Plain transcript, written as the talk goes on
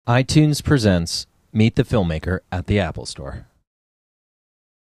iTunes presents Meet the Filmmaker at the Apple Store.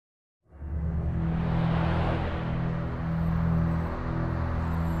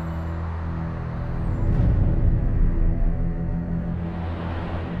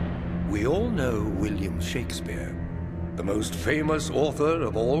 We all know William Shakespeare, the most famous author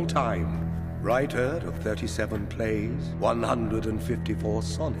of all time, writer of 37 plays, 154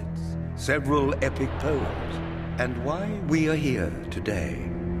 sonnets, several epic poems, and why we are here today.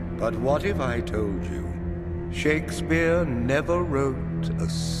 But what if I told you Shakespeare never wrote a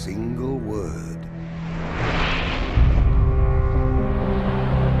single word?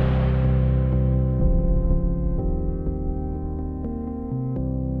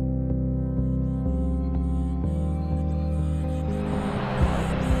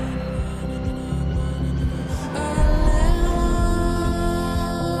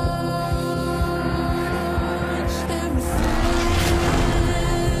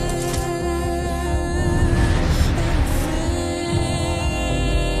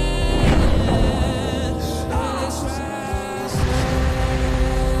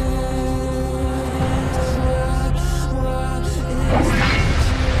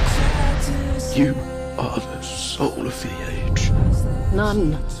 You are the soul of the age.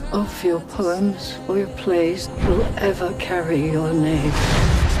 None of your poems or your plays will ever carry your name.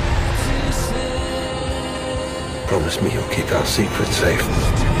 Promise me you'll keep our secret safe.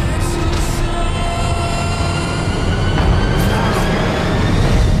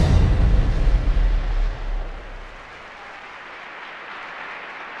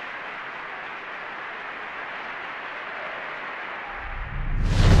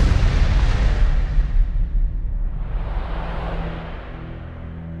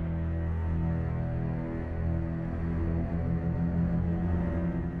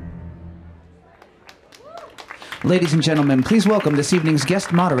 Ladies and gentlemen, please welcome this evening's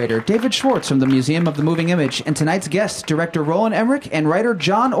guest moderator, David Schwartz from the Museum of the Moving Image, and tonight's guests, director Roland Emmerich and writer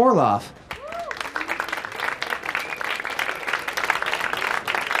John Orloff.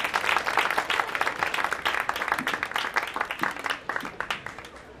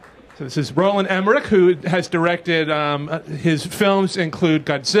 So this is Roland Emmerich, who has directed, his films include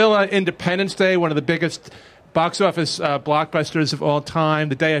Godzilla, Independence Day, one of the biggest box office blockbusters of all time,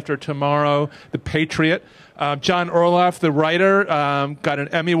 The Day After Tomorrow, The Patriot. John Orloff, the writer, got an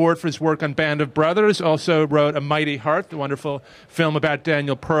Emmy Award for his work on Band of Brothers, also wrote A Mighty Heart, the wonderful film about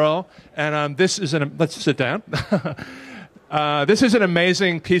Daniel Pearl. And this is let's sit down. This is an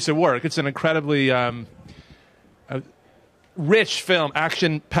amazing piece of work. It's an incredibly rich film,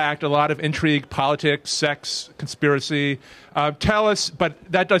 action-packed, a lot of intrigue, politics, sex, conspiracy. Tell us, but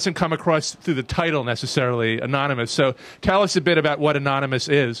that doesn't come across through the title necessarily, Anonymous. So tell us a bit about what Anonymous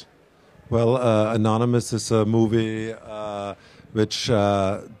is. Well, Anonymous is a movie which there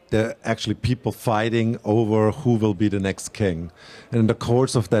are actually people fighting over who will be the next king. And in the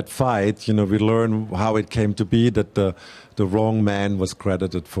course of that fight, we learn how it came to be that the wrong man was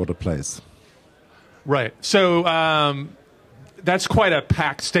credited for the place. Right. So that's quite a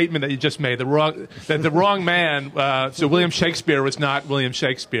packed statement that you just made. The wrong man. So William Shakespeare was not William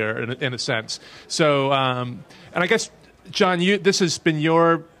Shakespeare in a sense. So, and I guess, John, this has been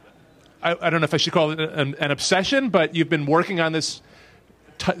your. I don't know if I should call it an obsession, but you've been working on this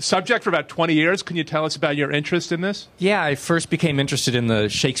subject for about 20 years. Can you tell us about your interest in this? Yeah, I first became interested in the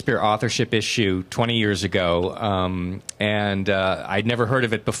Shakespeare authorship issue 20 years ago, and I'd never heard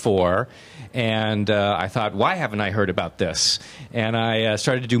of it before. And I thought, why haven't I heard about this? And I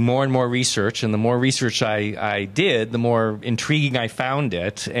started to do more and more research, and the more research I did, the more intriguing I found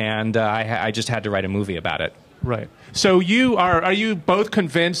it, and I just had to write a movie about it. Right. So are you both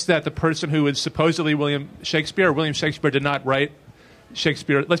convinced that the person who is supposedly William Shakespeare did not write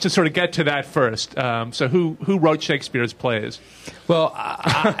Shakespeare? Let's just sort of get to that first. So who wrote Shakespeare's plays? Well,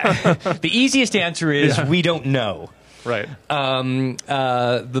 the easiest answer is we don't know. Right.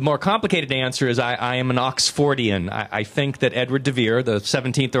 The more complicated answer is I am an Oxfordian. I think that Edward de Vere, the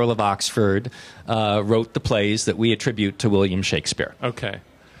 17th Earl of Oxford, wrote the plays that we attribute to William Shakespeare. Okay.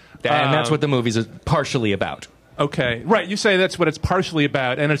 And that's what the movie's partially about. Okay. Right. You say that's what it's partially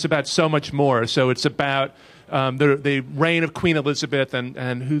about, and it's about so much more. So it's about the reign of Queen Elizabeth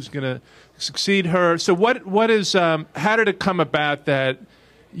and who's going to succeed her. So what is how did it come about that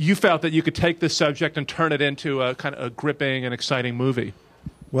you felt that you could take this subject and turn it into a kind of a gripping and exciting movie?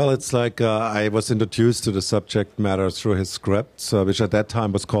 Well, it's like I was introduced to the subject matter through his script, which at that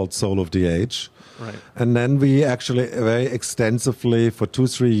time was called Soul of the Age. Right. And then we actually very extensively for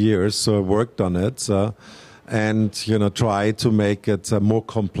 2-3 years worked on it and tried to make it more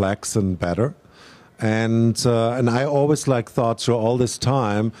complex and better. And I always thought through all this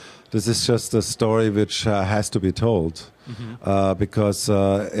time, this is just a story which has to be told, because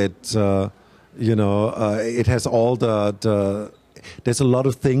it has all the. There's a lot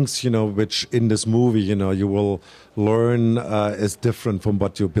of things, which in this movie, you will learn is different from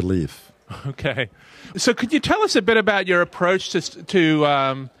what you believe. Okay, so could you tell us a bit about your approach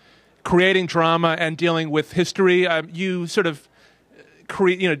to creating drama and dealing with history? You sort of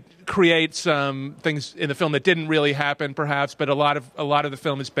create some things in the film that didn't really happen, perhaps, but a lot of the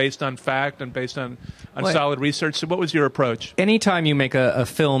film is based on fact and based on solid research. So what was your approach? Anytime you make a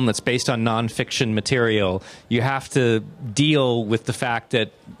film that's based on nonfiction material, you have to deal with the fact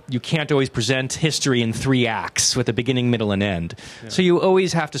that you can't always present history in 3 acts with a beginning, middle, and end. Yeah. So you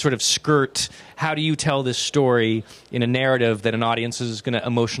always have to sort of skirt, how do you tell this story in a narrative that an audience is going to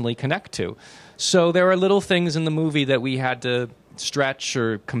emotionally connect to? So there are little things in the movie that we had to stretch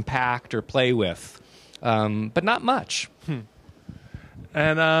or compact or play with, but not much.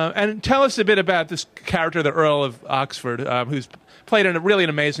 And tell us a bit about this character, the Earl of Oxford, who's played in really an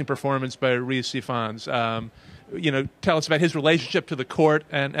amazing performance by Rhys Ifans. Tell us about his relationship to the court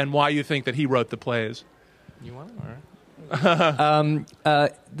and why you think that he wrote the plays. You want to?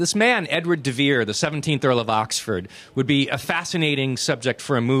 This man, Edward de Vere, the 17th Earl of Oxford, would be a fascinating subject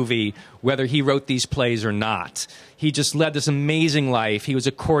for a movie, whether he wrote these plays or not. He just led this amazing life. He was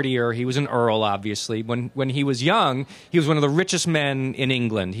a courtier. He was an earl, obviously. When he was young, he was one of the richest men in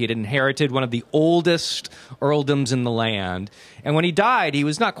England. He had inherited one of the oldest earldoms in the land. And when he died, he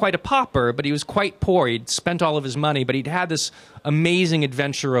was not quite a pauper, but he was quite poor. He'd spent all of his money, but he'd had this amazing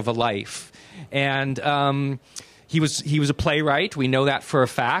adventure of a life. And he was a playwright. We know that for a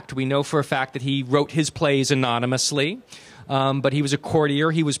fact. We know for a fact that he wrote his plays anonymously. But he was a courtier.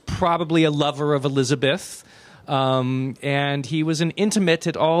 He was probably a lover of Elizabeth. And he was an intimate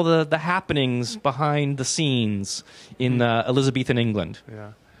at all the happenings behind the scenes in Elizabethan England.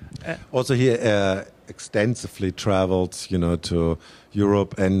 Yeah. Also, he extensively traveled, to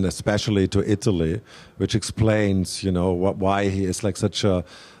Europe and especially to Italy, which explains, why he is such a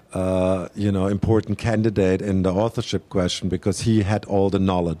important candidate in the authorship question, because he had all the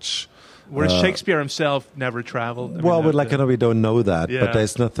knowledge. Whereas Shakespeare himself never traveled. We don't know that, but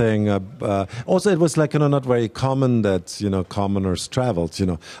there's nothing. Also, it was not very common that commoners traveled.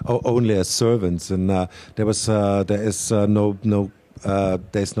 Only as servants, and there's no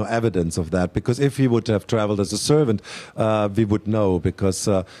evidence of that, because if he would have traveled as a servant, we would know, because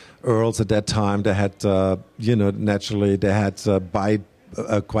earls at that time, they had naturally they had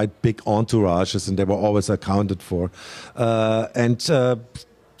quite big entourages, and they were always accounted for.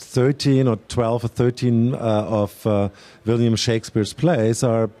 13 or 12 or 13 of William Shakespeare's plays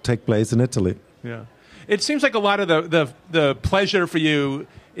take place in Italy. Yeah, it seems like a lot of the pleasure for you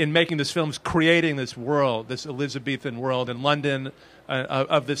in making this film is creating this world, this Elizabethan world in London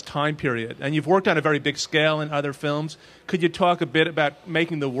of this time period. And you've worked on a very big scale in other films. Could you talk a bit about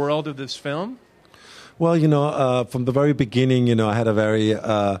making the world of this film? Well, from the very beginning, I had a very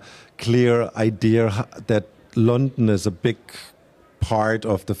clear idea that London is a big part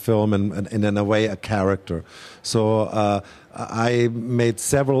of the film and in a way a character. So I made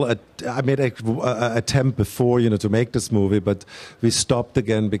a attempt before, to make this movie, but we stopped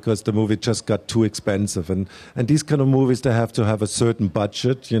again because the movie just got too expensive. And these kind of movies, they have to have a certain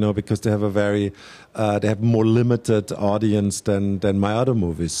budget, because they have they have more limited audience than my other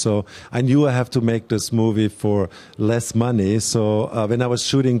movies. So I knew I have to make this movie for less money. So when I was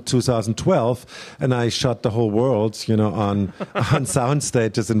shooting 2012 and I shot the whole world, on sound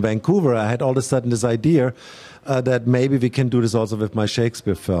stages in Vancouver, I had all of a sudden this idea that maybe we can do this also with my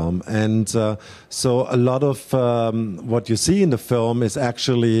Shakespeare film. And so a lot of what you see in the film is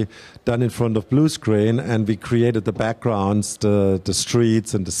actually done in front of blue screen, and we created the backgrounds, the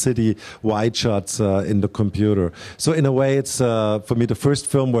streets and the city wide shots in the computer. So in a way, it's for me the first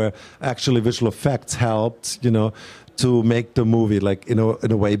film where actually visual effects helped, to make the movie in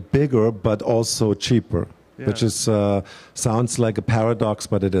a way bigger but also cheaper, which is sounds like a paradox,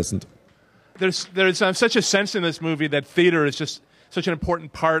 but it isn't. There's such a sense in this movie that theater is just such an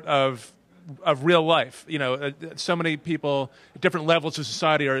important part of real life. So many people at different levels of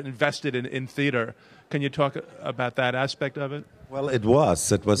society are invested in theater. Can you talk about that aspect of it? Well, it was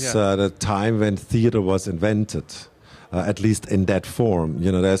the time when theater was invented, at least in that form.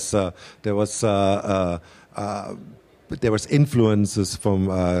 There was there was influences from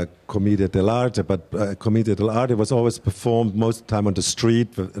Commedia dell'arte, but Commedia dell'arte was always performed most of the time on the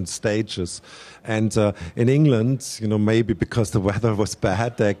street and stages. And in England, you know, maybe because the weather was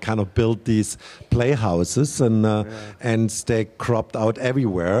bad, they kind of built these playhouses and they cropped out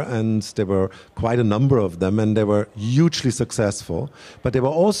everywhere. And there were quite a number of them, and they were hugely successful. But they were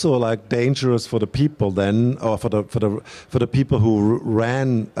also like dangerous for the people then, or for the people who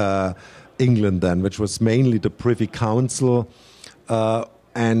ran England then, which was mainly the Privy Council,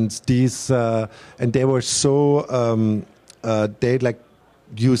 and they were so they like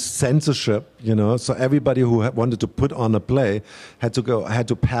used censorship, you know. So everybody who wanted to put on a play had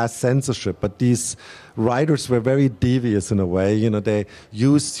to pass censorship. But these writers were very devious in a way, you know. They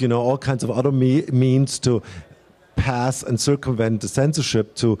used, you know, all kinds of other means to pass and circumvent the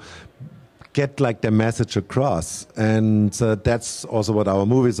censorship to get like their message across. And that's also what our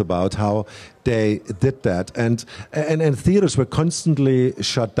movie is about, how they did that. And theaters were constantly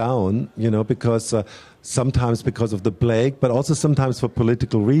shut down, you know, because sometimes because of the plague, but also sometimes for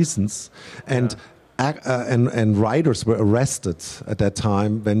political reasons. And writers were arrested at that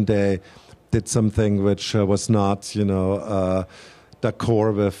time when they did something which was not, you know,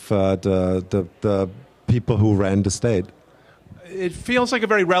 d'accord with the people who ran the state. It feels like a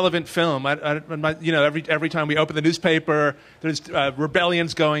very relevant film. You know, every time we open the newspaper, there's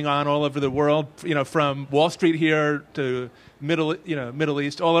rebellions going on all over the world. You know, from Wall Street here to Middle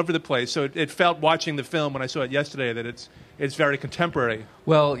East, all over the place. So it felt, watching the film when I saw it yesterday, that it's very contemporary.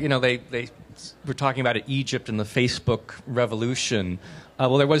 Well, you know, they were talking about Egypt and the Facebook revolution.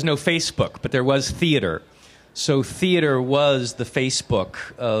 Well, there was no Facebook, but there was theater. So theater was the Facebook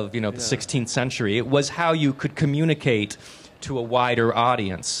of, you know, the 16th century. It was how you could communicate to a wider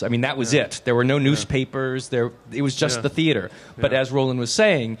audience. I mean, that was it. There were no newspapers. It was just the theater. But as Roland was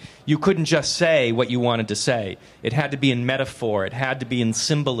saying, you couldn't just say what you wanted to say. It had to be in metaphor. It had to be in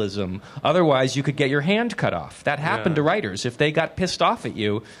symbolism. Otherwise, you could get your hand cut off. That happened to writers. If they got pissed off at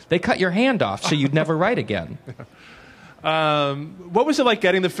you, they cut your hand off so you'd never write again. What was it like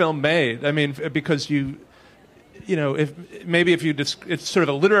getting the film made? I mean, because you know, if it's sort of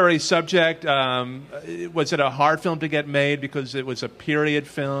a literary subject, was it a hard film to get made because it was a period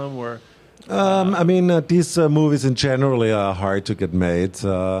film, or? I mean, these movies in general are hard to get made,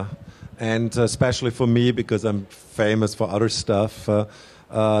 and especially for me because I'm famous for other stuff.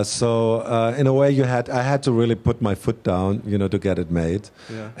 So in a way, I had to really put my foot down, you know, to get it made,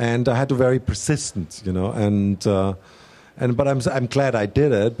 and I had to be very persistent, you know, but I'm glad I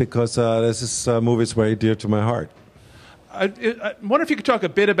did it because this movie is very dear to my heart. I wonder if you could talk a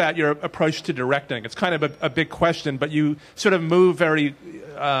bit about your approach to directing. It's kind of a big question, but you sort of move very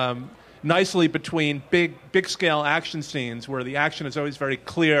nicely between big scale action scenes where the action is always very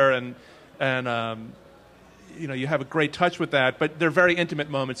clear and you know, you have a great touch with that. But they're very intimate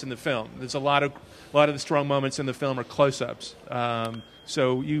moments in the film. There's a lot of the strong moments in the film are close-ups.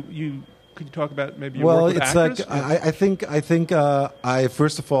 So could you talk about maybe your work with actors? Like I think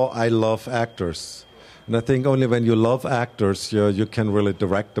first of all I love actors, and I think only when you love actors you can really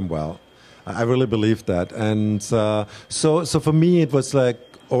direct them well. I really believe that, and so for me it was like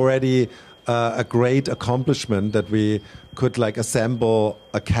already a great accomplishment that we could like assemble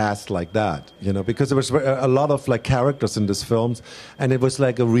a cast like that, you know, because there was a lot of like characters in these films, and it was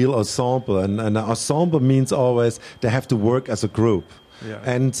like a real ensemble, and an ensemble means always they have to work as a group. Yeah.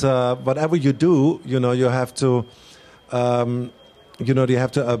 And whatever you do, you know, you have to,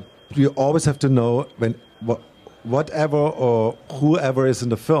 you always have to know whatever or whoever is in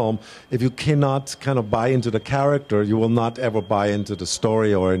the film, if you cannot kind of buy into the character, you will not ever buy into the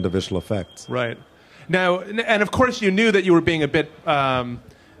story or in the visual effects. Right. Now, and of course you knew that you were being a bit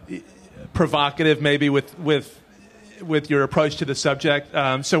provocative maybe with your approach to the subject.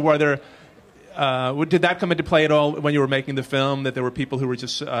 So were there... did that come into play at all when you were making the film, that there were people who were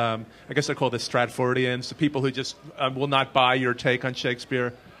just, I guess they're called the Stratfordians, the people who just will not buy your take on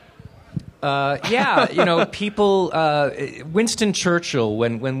Shakespeare? Yeah, you know, people, Winston Churchill,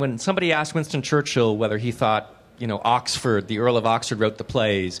 when somebody asked Winston Churchill whether he thought, you know, the Earl of Oxford wrote the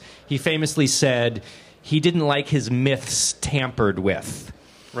plays, he famously said he didn't like his myths tampered with.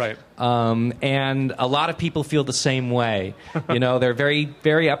 Right. And a lot of people feel the same way. You know, they're very,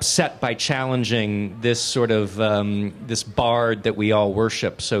 very upset by challenging this sort of this bard that we all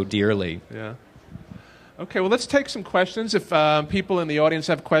worship so dearly. Yeah. Okay, well, let's take some questions. If people in the audience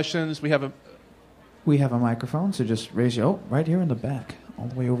have questions, we have a microphone, so just raise your... Oh, right here in the back, all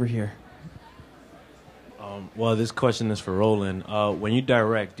the way over here. Well, this question is for Roland. When you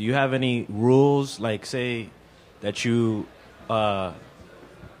direct, do you have any rules, like say that you...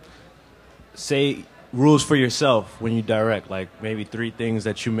 say rules for yourself when you direct? Like maybe 3 things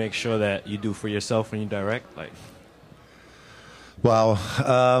that you make sure that you do for yourself when you direct? Like, Well,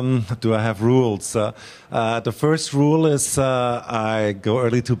 do I have rules? The first rule is I go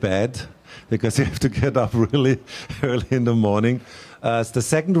early to bed because you have to get up really early in the morning. The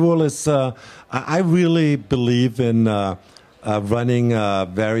second rule is I really believe in running a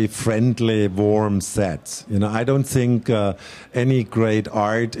very friendly, warm set. You know, I don't think any great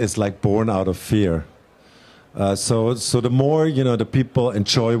art is like born out of fear. So the more, you know, the people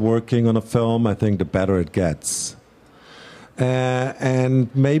enjoy working on a film, I think the better it gets. And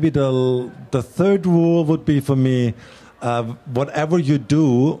maybe the third rule would be for me, whatever you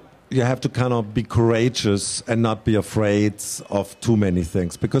do, you have to kind of be courageous and not be afraid of too many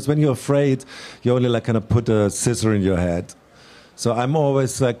things. Because when you're afraid, you only like kind of put a scissor in your head. So I'm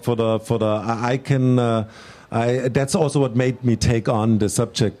always like that's also what made me take on the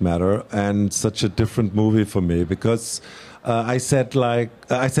subject matter and such a different movie for me, because I said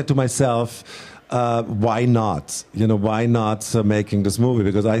to myself, why not? You know, why not making this movie?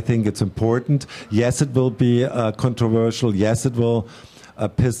 Because I think it's important. Yes, it will be controversial. Yes, it will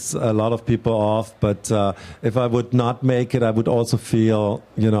piss a lot of people off. But if I would not make it, I would also feel,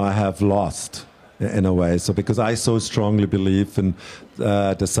 you know, I have lost in a way. So because I so strongly believe in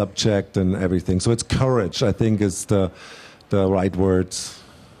the subject and everything. So it's courage, I think, is the right words.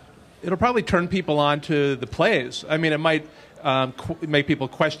 It'll probably turn people on to the plays. I mean, it might make people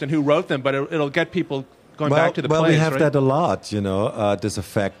question who wrote them, but it'll get people going back to the plays. Well, we have right? that a lot, you know, this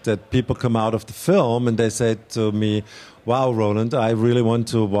effect that people come out of the film and they say to me, wow, Roland, I really want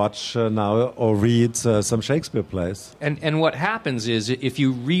to watch now or read some Shakespeare plays. And what happens is, if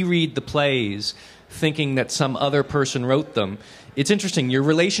you reread the plays thinking that some other person wrote them, it's interesting, your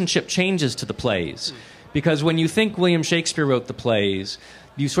relationship changes to the plays. Because when you think William Shakespeare wrote the plays,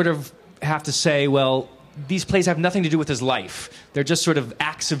 you sort of have to say, well, these plays have nothing to do with his life. They're just sort of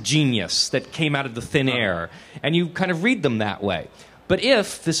acts of genius that came out of the thin air. And you kind of read them that way. But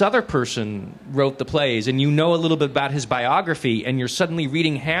if this other person wrote the plays and you know a little bit about his biography and you're suddenly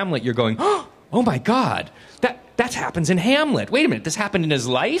reading Hamlet, you're going, oh my God, that happens in Hamlet. Wait a minute, this happened in his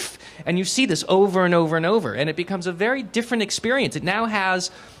life? And you see this over and over and over. And it becomes a very different experience. It now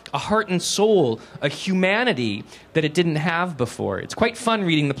has a heart and soul, a humanity that it didn't have before. It's quite fun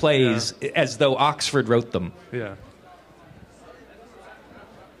reading the plays as though Oxford wrote them. Yeah.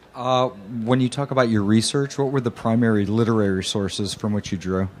 When you talk about your research, what were the primary literary sources from which you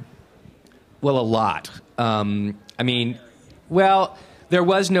drew? Well, a lot. There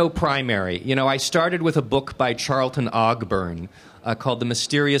was no primary. You know, I started with a book by Charlton Ogburn called The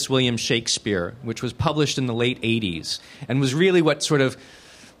Mysterious William Shakespeare, which was published in the late 80s, and was really what sort of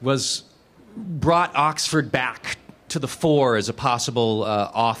brought Oxford back to the fore as a possible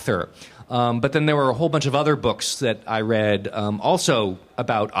author. But then there were a whole bunch of other books that I read also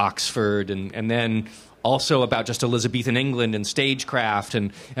about Oxford and then also about just Elizabethan England and stagecraft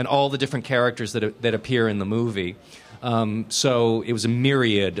and all the different characters that appear in the movie. So it was a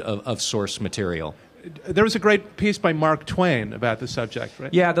myriad of source material. There was a great piece by Mark Twain about the subject,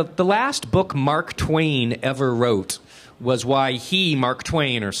 right? Yeah, the last book Mark Twain ever wrote was why he, Mark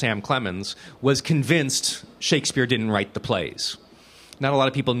Twain, or Sam Clemens, was convinced Shakespeare didn't write the plays. Not a lot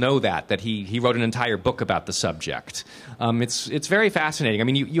of people know that he wrote an entire book about the subject. It's very fascinating. I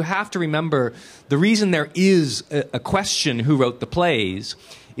mean, you have to remember the reason there is a question who wrote the plays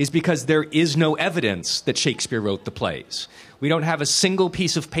is because there is no evidence that Shakespeare wrote the plays. We don't have a single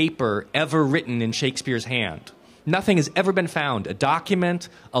piece of paper ever written in Shakespeare's hand. Nothing has ever been found. A document,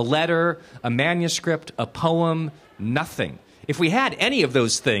 a letter, a manuscript, a poem, nothing. If we had any of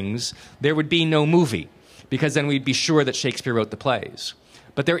those things, there would be no movie, because then we'd be sure that Shakespeare wrote the plays.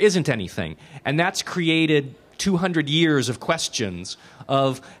 But there isn't anything. And that's created 200 years of questions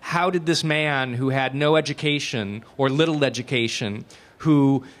of how did this man who had no education or little education,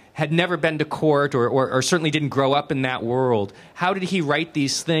 who had never been to court or certainly didn't grow up in that world, how did he write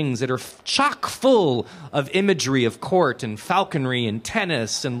these things that are chock full of imagery of court and falconry and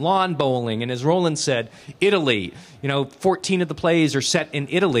tennis and lawn bowling? And as Roland said, Italy. 14 of the plays are set in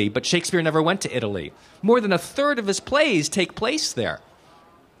Italy, but Shakespeare never went to Italy. More than a third of his plays take place there.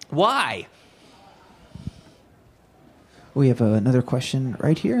 Why? We have another question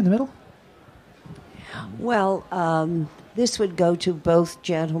right here in the middle. Well, this would go to both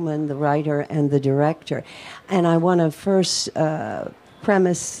gentlemen, the writer and the director. And I want to first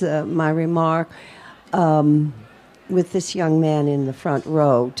premise my remark with this young man in the front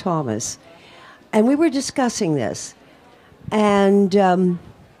row, Thomas. And we were discussing this. And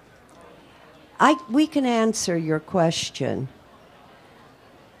we can answer your question.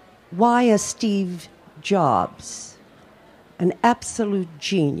 Why a Steve Jobs, an absolute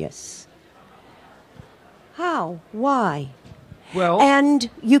genius. How? Why? Well, and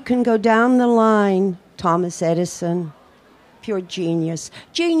you can go down the line. Thomas Edison, pure genius.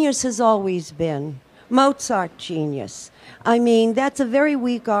 Genius has always been. Mozart, genius. I mean, that's a very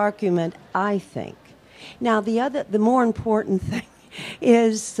weak argument, I think. Now, the more important thing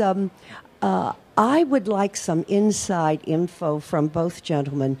is I would like some inside info from both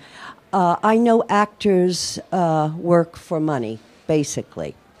gentlemen. I know actors work for money,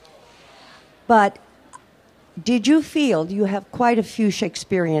 basically. But did you feel, you have quite a few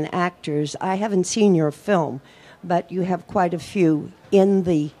Shakespearean actors. I haven't seen your film, but you have quite a few in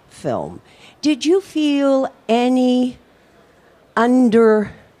the film. Did you feel any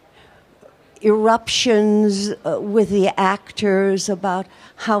under eruptions with the actors about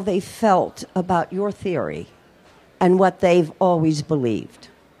how they felt about your theory and what they've always believed?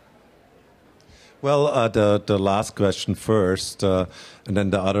 Well, the last question first, and then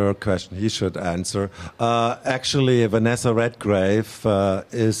the other question he should answer. Actually, Vanessa Redgrave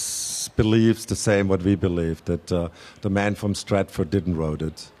believes the same what we believe, that The Man from Stratford didn't wrote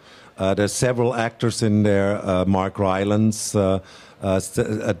it. There's several actors in there, Mark Rylance, Derek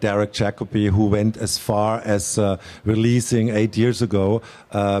Jacobi, who went as far as releasing 8 years ago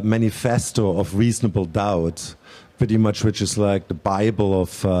Manifesto of Reasonable Doubt, pretty much, which is like the Bible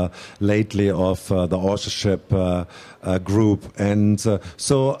of lately of the authorship group. And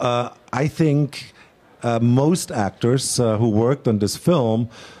so I think most actors who worked on this film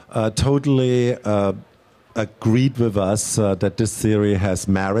totally agreed with us that this theory has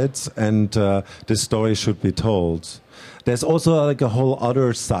merits and this story should be told. There's also like a whole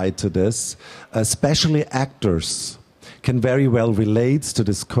other side to this, especially actors can very well relate to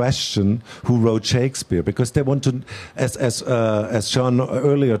this question, who wrote Shakespeare, because they want to, as John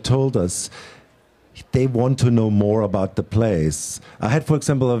earlier told us, they want to know more about the plays. I had, for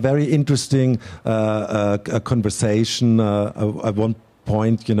example, a very interesting conversation at one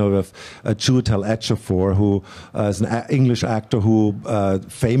point, with Chiwetel Ejiofor, who is an English actor who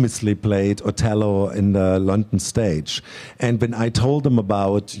famously played Othello in the London stage. And when I told him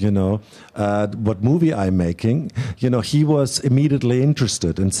about, what movie I'm making, he was immediately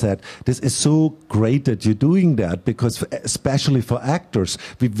interested and said, this is so great that you're doing that, because especially for actors,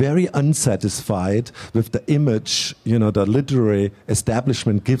 we're very unsatisfied with the image, the literary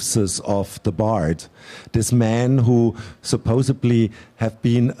establishment gives us of the bard. This man who supposedly have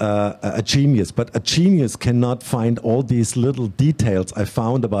been a genius, but a genius cannot find all these little details I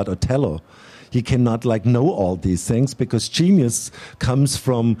found about Othello. He cannot know all these things, because genius comes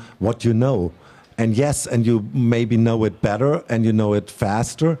from what you know. And yes, and you maybe know it better and you know it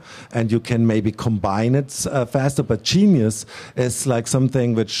faster and you can maybe combine it faster. But genius is like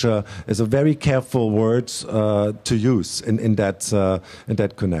something which is a very careful word to use in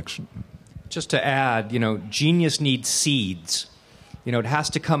that connection. Just to add, genius needs seeds. It has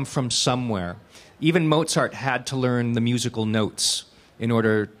to come from somewhere. Even Mozart had to learn the musical notes in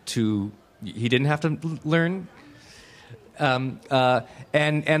order to... He didn't have to learn. One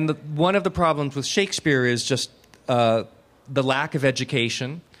of the problems with Shakespeare is just the lack of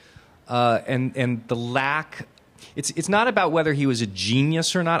education and the lack... It's not about whether he was a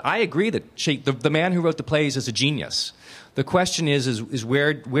genius or not. I agree that the man who wrote the plays is a genius. The question is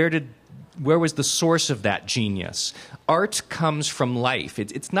where was the source of that genius? Art comes from life.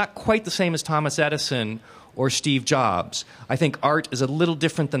 It's not quite the same as Thomas Edison or Steve Jobs. I think art is a little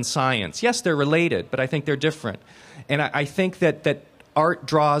different than science. Yes, they're related, but I think they're different. And I think that art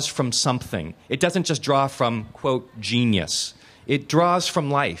draws from something. It doesn't just draw from, quote, genius. It draws from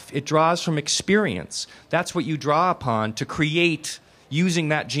life. It draws from experience. That's what you draw upon to create using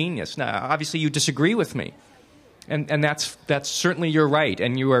that genius. Now, obviously, you disagree with me. And that's certainly your right,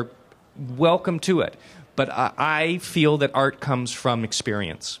 and you are welcome to it. But I feel that art comes from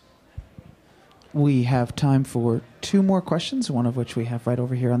experience. We have time for 2 more questions, one of which we have right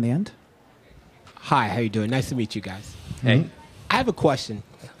over here on the end. Hi, how you doing? Nice to meet you guys. Hey. I have a question.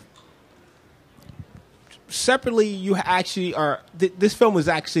 Separately, you actually are... this film was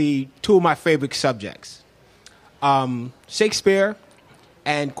actually 2 of my favorite subjects. Shakespeare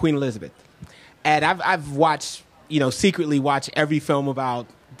and Queen Elizabeth. And I've watched, secretly watched every film about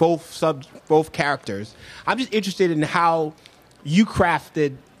both characters. I'm just interested in how you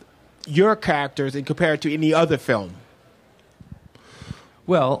crafted your characters and compared to any other film.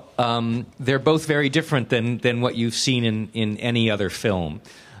 Well, they're both very different than what you've seen in any other film.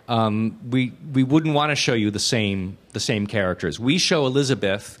 We wouldn't want to show you the same characters. We show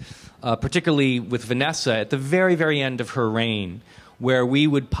Elizabeth, particularly with Vanessa, at the very, very end of her reign, where we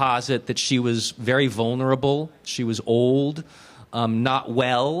would posit that she was very vulnerable, she was old, not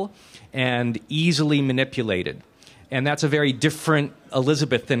well, and easily manipulated. And that's a very different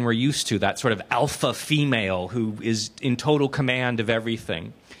Elizabeth than we're used to, that sort of alpha female who is in total command of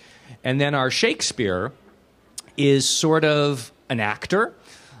everything. And then our Shakespeare is sort of an actor,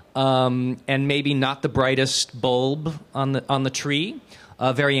 and maybe not the brightest bulb on the tree,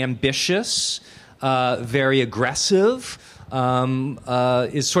 very ambitious, very aggressive,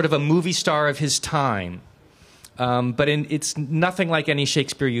 is sort of a movie star of his time. But it's nothing like any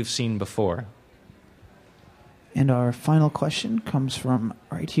Shakespeare you've seen before. And our final question comes from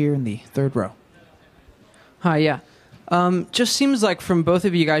right here in the third row. Hi, yeah. Just seems like from both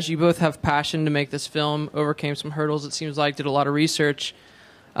of you guys, you both have passion to make this film, overcame some hurdles, it seems like, did a lot of research,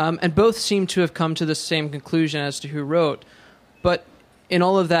 and both seem to have come to the same conclusion as to who wrote. But in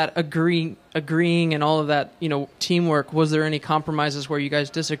all of that agreeing and all of that, teamwork, was there any compromises where you guys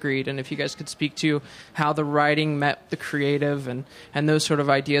disagreed? And if you guys could speak to how the writing met the creative and those sort of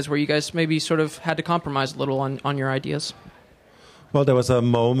ideas where you guys maybe sort of had to compromise a little on your ideas. Well, there was a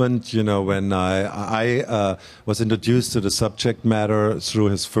moment, when I was introduced to the subject matter through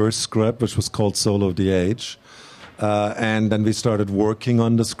his first script, which was called Soul of the Age. And then we started working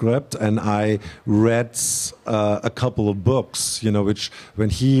on the script, and I read a couple of books, which when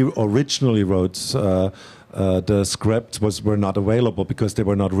he originally wrote the script were not available because they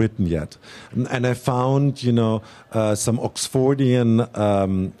were not written yet. And I found, some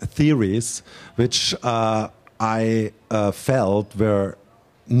Oxfordian theories which I felt were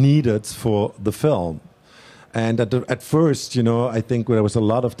needed for the film. And at first, I think there was a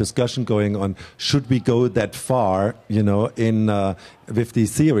lot of discussion going on, should we go that far, with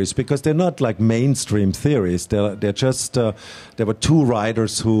these theories? Because they're not like mainstream theories. They're just, there were two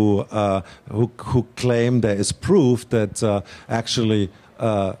writers who claim there is proof that actually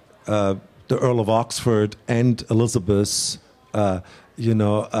the Earl of Oxford and Elizabeth,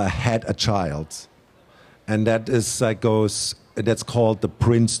 had a child. And that is that's called the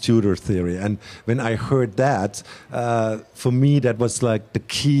Prince Tudor theory. And when I heard that, for me, that was like the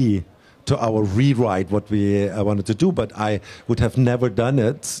key to our rewrite, what we wanted to do. But I would have never done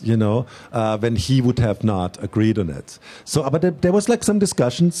it, when he would have not agreed on it. So, but there was like some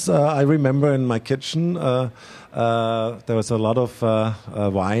discussions. I remember in my kitchen, there was a lot of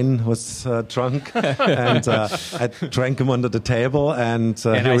wine was drunk, and I drank him under the table, and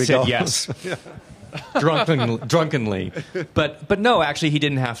here I we said go. Yes. Drunkenly. But no, actually, he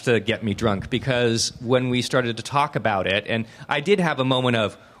didn't have to get me drunk, because when we started to talk about it, and I did have a moment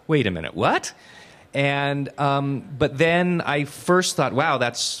of, wait a minute, what? And but then I first thought, wow,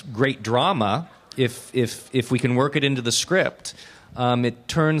 that's great drama. If we can work it into the script, it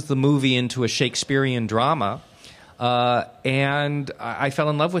turns the movie into a Shakespearean drama. And I fell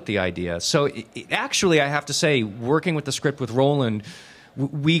in love with the idea. So actually, I have to say, working with the script with Roland,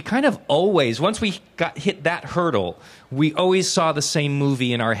 we kind of always, once we hit that hurdle, we always saw the same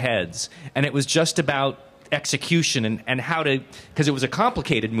movie in our heads. And it was just about execution and how to, because it was a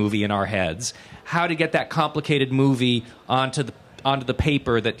complicated movie in our heads, how to get that complicated movie onto the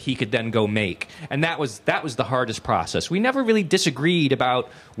paper that he could then go make. And that was the hardest process. We never really disagreed about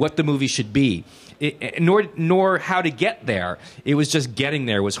what the movie should be, nor how to get there. It was just getting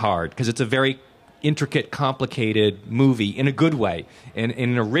there was hard, because it's a very intricate, complicated movie in a good way,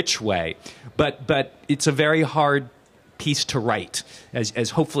 in a rich way. But it's a very hard piece to write,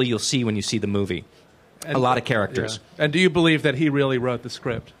 as hopefully you'll see when you see the movie. And a lot of characters. Yeah. And do you believe that he really wrote the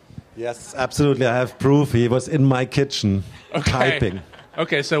script? Yes, absolutely. I have proof. He was in my kitchen typing.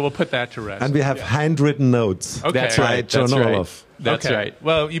 Okay, so we'll put that to rest. And we have handwritten notes. Okay. That's right. John That's Orloff. Right. That's okay. right.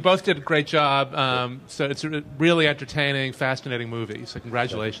 Well, you both did a great job. So it's a really entertaining, fascinating movie. So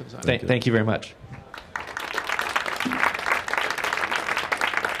congratulations on it. Thank you very much.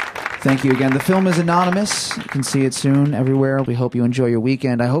 Thank you again. The film is Anonymous. You can see it soon everywhere. We hope you enjoy your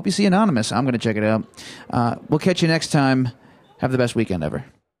weekend. I hope you see Anonymous. I'm going to check it out. We'll catch you next time. Have the best weekend ever.